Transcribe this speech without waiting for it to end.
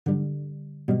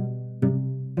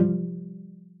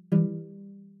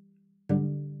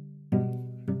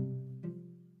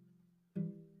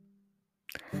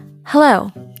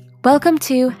Hello, welcome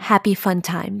to Happy Fun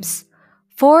Times.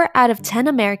 4 out of 10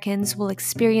 Americans will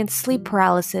experience sleep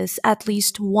paralysis at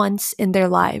least once in their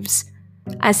lives.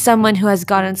 As someone who has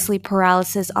gotten sleep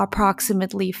paralysis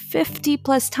approximately 50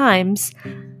 plus times,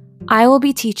 I will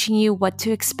be teaching you what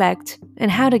to expect and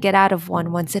how to get out of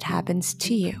one once it happens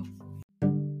to you.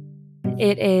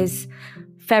 It is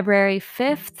February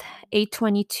 5th,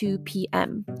 8:22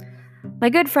 p.m. My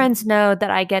good friends know that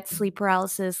I get sleep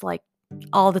paralysis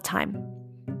all the time.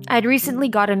 I'd recently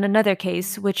gotten another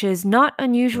case, which is not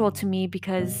unusual to me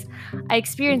because I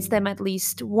experience them at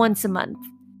least once a month.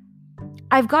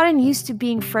 I've gotten used to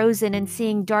being frozen and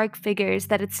seeing dark figures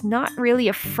that it's not really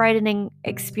a frightening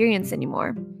experience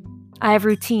anymore. I have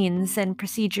routines and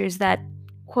procedures that,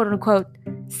 quote unquote,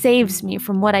 saves me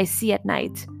from what I see at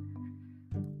night.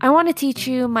 I want to teach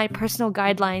you my personal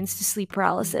guidelines to sleep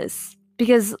paralysis.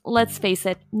 Because let's face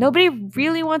it, nobody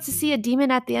really wants to see a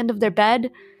demon at the end of their bed,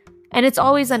 and it's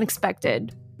always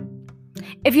unexpected.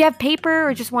 If you have paper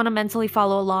or just want to mentally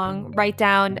follow along, write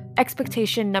down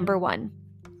expectation number 1.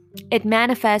 It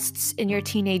manifests in your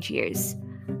teenage years.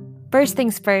 First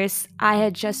things first, I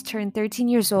had just turned 13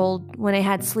 years old when I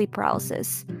had sleep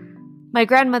paralysis. My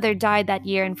grandmother died that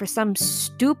year, and for some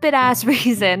stupid-ass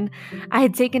reason, I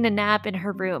had taken a nap in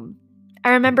her room.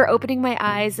 I remember opening my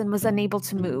eyes and was unable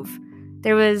to move.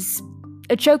 There was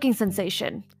a choking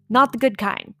sensation, not the good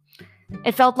kind.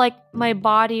 It felt like my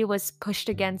body was pushed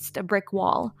against a brick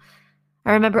wall.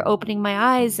 I remember opening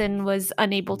my eyes and was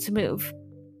unable to move.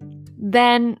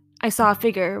 Then I saw a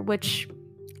figure which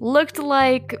looked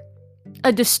like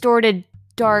a distorted,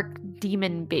 dark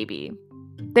demon baby.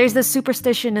 There's this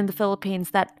superstition in the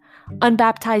Philippines that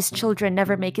unbaptized children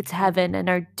never make it to heaven and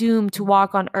are doomed to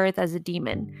walk on earth as a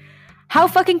demon. How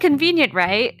fucking convenient,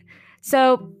 right?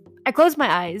 So I closed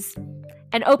my eyes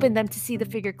and opened them to see the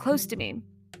figure close to me.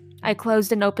 I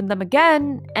closed and opened them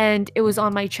again, and it was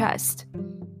on my chest.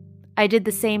 I did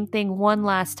the same thing one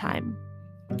last time.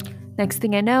 Next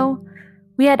thing I know,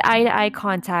 we had eye-to-eye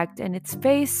contact, and its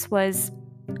face was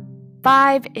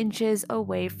 5 inches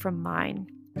away from mine.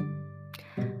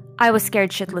 I was scared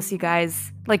shitless, you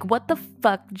guys. What the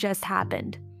fuck just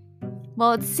happened?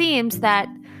 Well, it seems that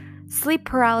sleep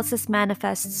paralysis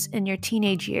manifests in your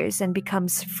teenage years and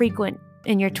becomes frequent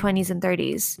in your 20s and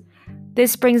 30s.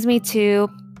 This brings me to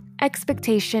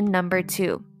expectation number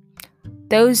 2.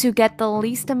 Those who get the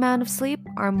least amount of sleep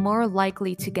are more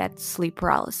likely to get sleep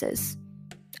paralysis.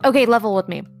 Okay, level with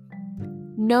me.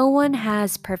 No one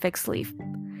has perfect sleep.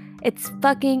 It's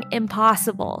fucking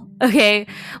impossible, okay?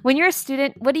 When you're a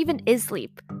student, what even is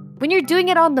sleep? When you're doing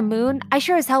it on the moon, I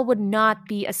sure as hell would not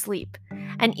be asleep.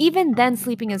 And even then,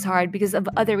 sleeping is hard because of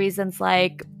other reasons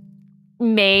like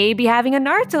maybe having a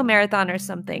Naruto marathon or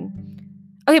something.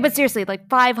 Okay, but seriously,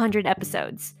 500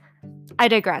 episodes. I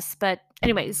digress, but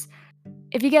anyways,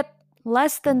 if you get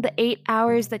less than the 8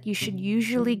 hours that you should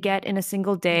usually get in a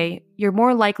single day, you're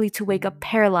more likely to wake up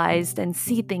paralyzed and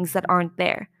see things that aren't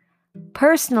there.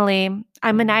 Personally,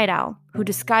 I'm a night owl who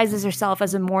disguises herself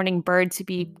as a morning bird to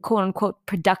be quote-unquote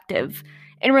productive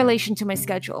in relation to my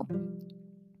schedule.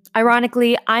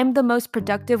 Ironically, I'm the most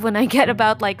productive when I get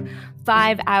about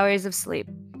 5 hours of sleep.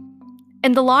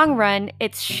 In the long run,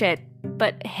 it's shit,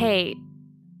 but hey,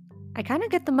 I kind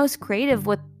of get the most creative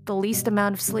with the least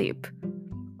amount of sleep.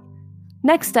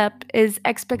 Next up is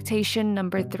expectation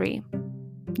number 3.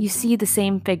 You see the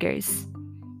same figures.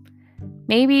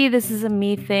 Maybe this is a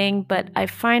me thing, but I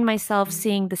find myself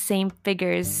seeing the same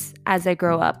figures as I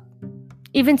grow up.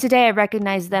 Even today, I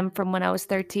recognize them from when I was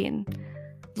 13.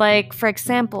 For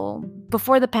example,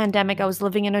 before the pandemic, I was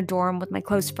living in a dorm with my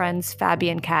close friends,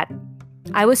 Fabi and Kat.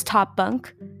 I was top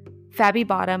bunk, Fabi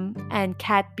bottom, and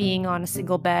Kat being on a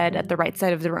single bed at the right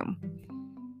side of the room.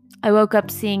 I woke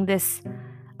up seeing this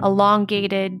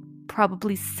elongated,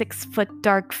 probably 6-foot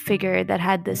dark figure that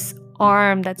had this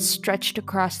arm that stretched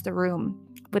across the room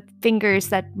with fingers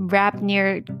that wrapped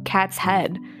near Kat's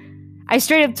head. I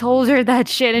straight up told her that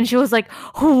shit and she was like,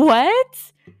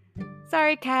 "What?"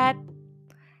 Sorry, Kat.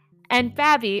 And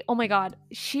Fabi, oh my god,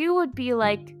 she would be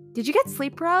like, "Did you get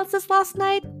sleep paralysis last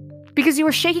night? Because you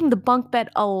were shaking the bunk bed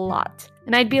a lot."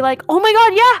 And I'd be like, "Oh my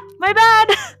god, yeah, my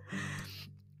bad."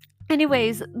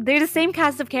 Anyways, they're the same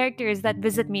cast of characters that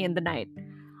visit me in the night.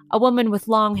 A woman with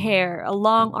long hair, a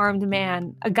long-armed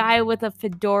man, a guy with a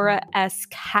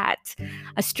fedora-esque hat,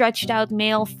 a stretched-out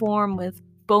male form with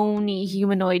bony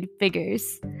humanoid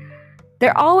figures.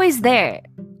 They're always there.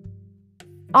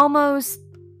 Almost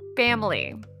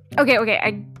family. Okay,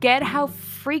 I get how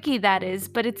freaky that is,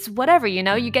 but it's whatever,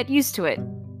 you get used to it.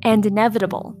 And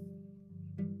inevitable.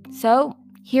 So,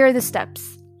 here are the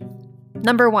steps.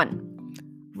 Number 1.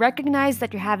 recognize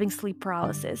that you're having sleep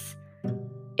paralysis.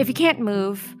 If you can't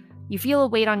move, you feel a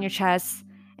weight on your chest,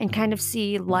 and kind of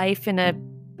see life in a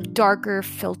darker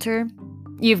filter,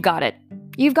 you've got it.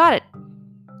 You've got it.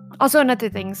 Also, another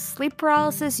thing, sleep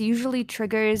paralysis usually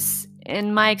triggers,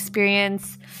 in my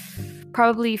experience,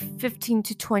 probably 15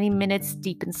 to 20 minutes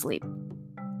deep in sleep.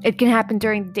 It can happen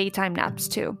during daytime naps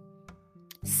too.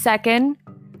 Second,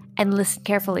 and listen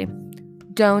carefully,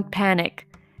 don't panic.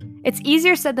 It's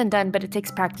easier said than done, but it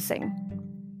takes practicing.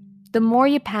 The more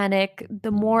you panic,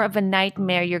 the more of a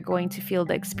nightmare you're going to feel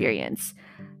the experience.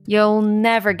 You'll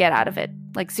never get out of it.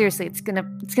 Like seriously, it's gonna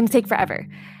take forever.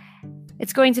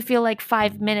 It's going to feel like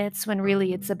 5 minutes when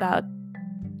really it's about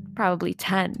probably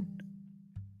 10.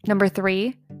 Number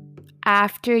 3,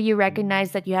 after you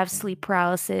recognize that you have sleep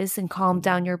paralysis and calm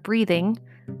down your breathing,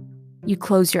 you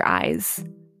close your eyes.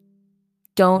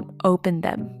 Don't open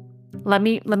them. Let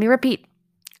me repeat.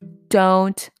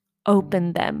 Don't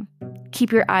open them.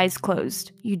 Keep your eyes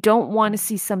closed. You don't want to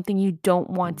see something you don't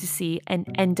want to see and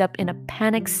end up in a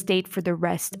panic state for the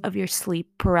rest of your sleep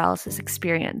paralysis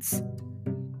experience.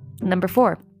 Number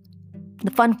 4,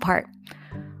 the fun part.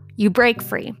 You break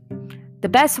free. The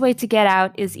best way to get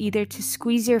out is either to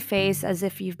squeeze your face as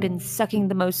if you've been sucking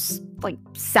the most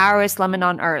sourest lemon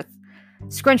on earth.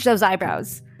 Scrunch those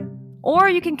eyebrows. Or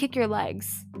you can kick your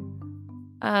legs.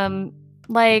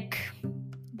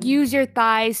 Use your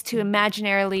thighs to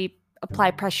imaginarily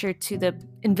apply pressure to the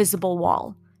invisible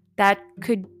wall. That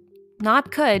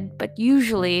but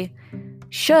usually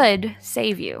should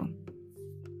save you.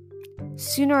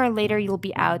 Sooner or later you'll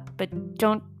be out, but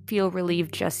don't feel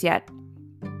relieved just yet.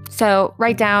 So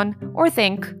write down or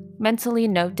think, mentally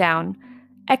note down,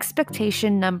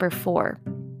 expectation number 4.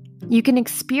 You can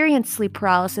experience sleep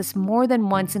paralysis more than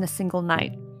once in a single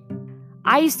night.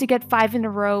 I used to get 5 in a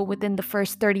row within the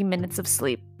first 30 minutes of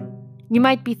sleep. You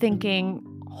might be thinking,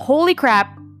 holy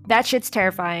crap, that shit's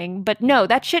terrifying. But no,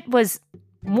 that shit was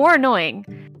more annoying.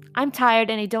 I'm tired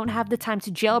and I don't have the time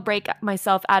to jailbreak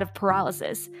myself out of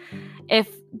paralysis. If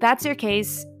that's your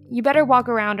case, you better walk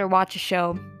around or watch a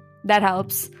show. That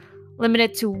helps. Limit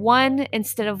it to 1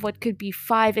 instead of what could be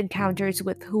 5 encounters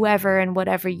with whoever and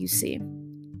whatever you see.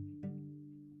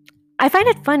 I find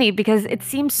it funny because it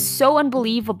seems so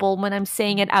unbelievable when I'm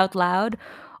saying it out loud,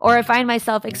 or I find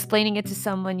myself explaining it to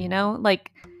someone,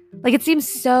 like it seems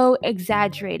so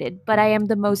exaggerated, but I am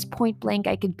the most point blank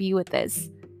I could be with this.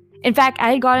 In fact,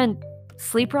 I had gotten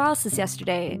sleep paralysis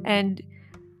yesterday, and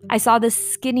I saw this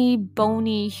skinny,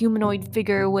 bony humanoid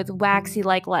figure with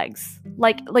waxy-like legs.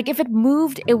 Like if it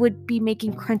moved, it would be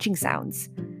making crunching sounds.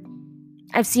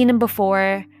 I've seen him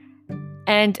before.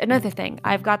 And another thing,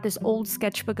 I've got this old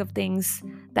sketchbook of things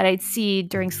that I'd see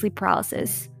during sleep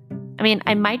paralysis. I mean,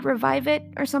 I might revive it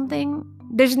or something.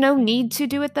 There's no need to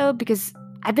do it though, because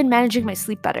I've been managing my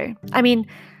sleep better. I mean,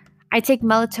 I take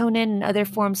melatonin and other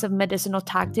forms of medicinal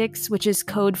tactics, which is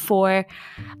code for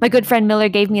my good friend Miller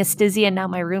gave me a stizzy and now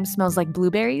my room smells like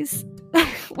blueberries,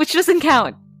 which doesn't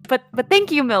count. But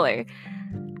thank you, Miller.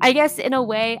 I guess in a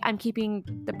way, I'm keeping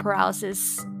the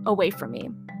paralysis away from me.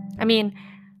 I mean,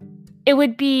 it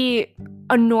would be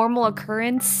a normal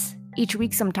occurrence each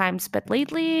week sometimes, but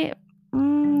lately,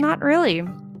 not really.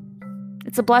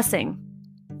 It's a blessing.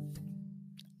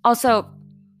 Also,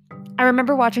 I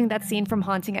remember watching that scene from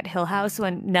Haunting at Hill House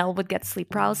when Nell would get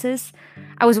sleep paralysis.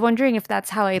 I was wondering if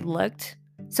that's how I looked.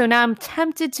 So now I'm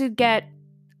tempted to get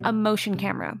a motion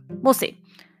camera. We'll see.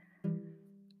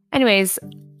 Anyways,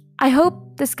 I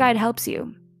hope this guide helps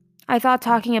you. I thought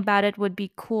talking about it would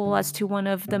be cool as to one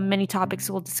of the many topics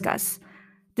we'll discuss.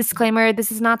 Disclaimer,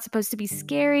 this is not supposed to be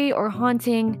scary or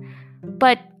haunting,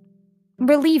 but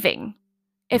relieving.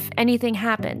 If anything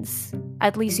happens,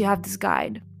 at least you have this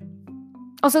guide.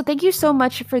 Also, thank you so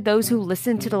much for those who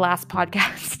listened to the last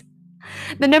podcast.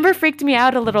 The number freaked me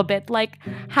out a little bit. Like,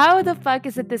 how the fuck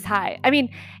is it this high? I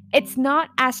mean, it's not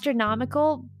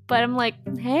astronomical, but I'm like,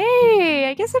 hey,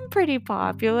 I guess I'm pretty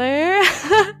popular.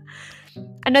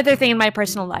 Another thing in my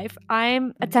personal life,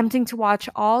 I'm attempting to watch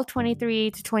all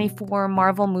 23 to 24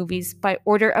 Marvel movies by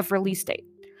order of release date.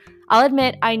 I'll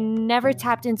admit I never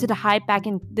tapped into the hype back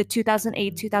in the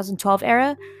 2008-2012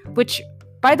 era, which,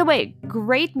 by the way,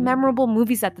 great memorable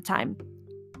movies at the time.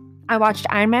 I watched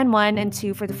Iron Man 1 and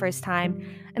 2 for the first time,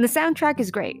 and the soundtrack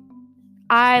is great.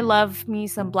 I love me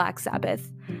some Black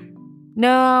Sabbath.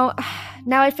 Now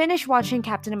I finished watching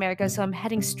Captain America, so I'm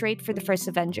heading straight for the first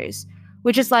Avengers,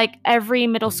 which is like every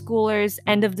middle schooler's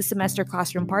end of the semester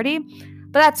classroom party,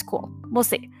 but that's cool. We'll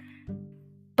see.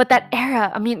 But that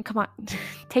era, I mean, come on,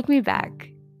 take me back.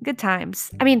 Good times.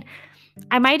 I mean,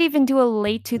 I might even do a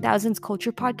late 2000s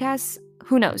culture podcast.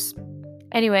 Who knows?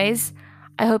 Anyways,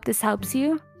 I hope this helps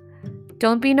you.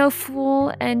 Don't be no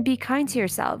fool and be kind to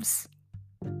yourselves.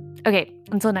 Okay,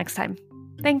 until next time.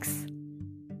 Thanks.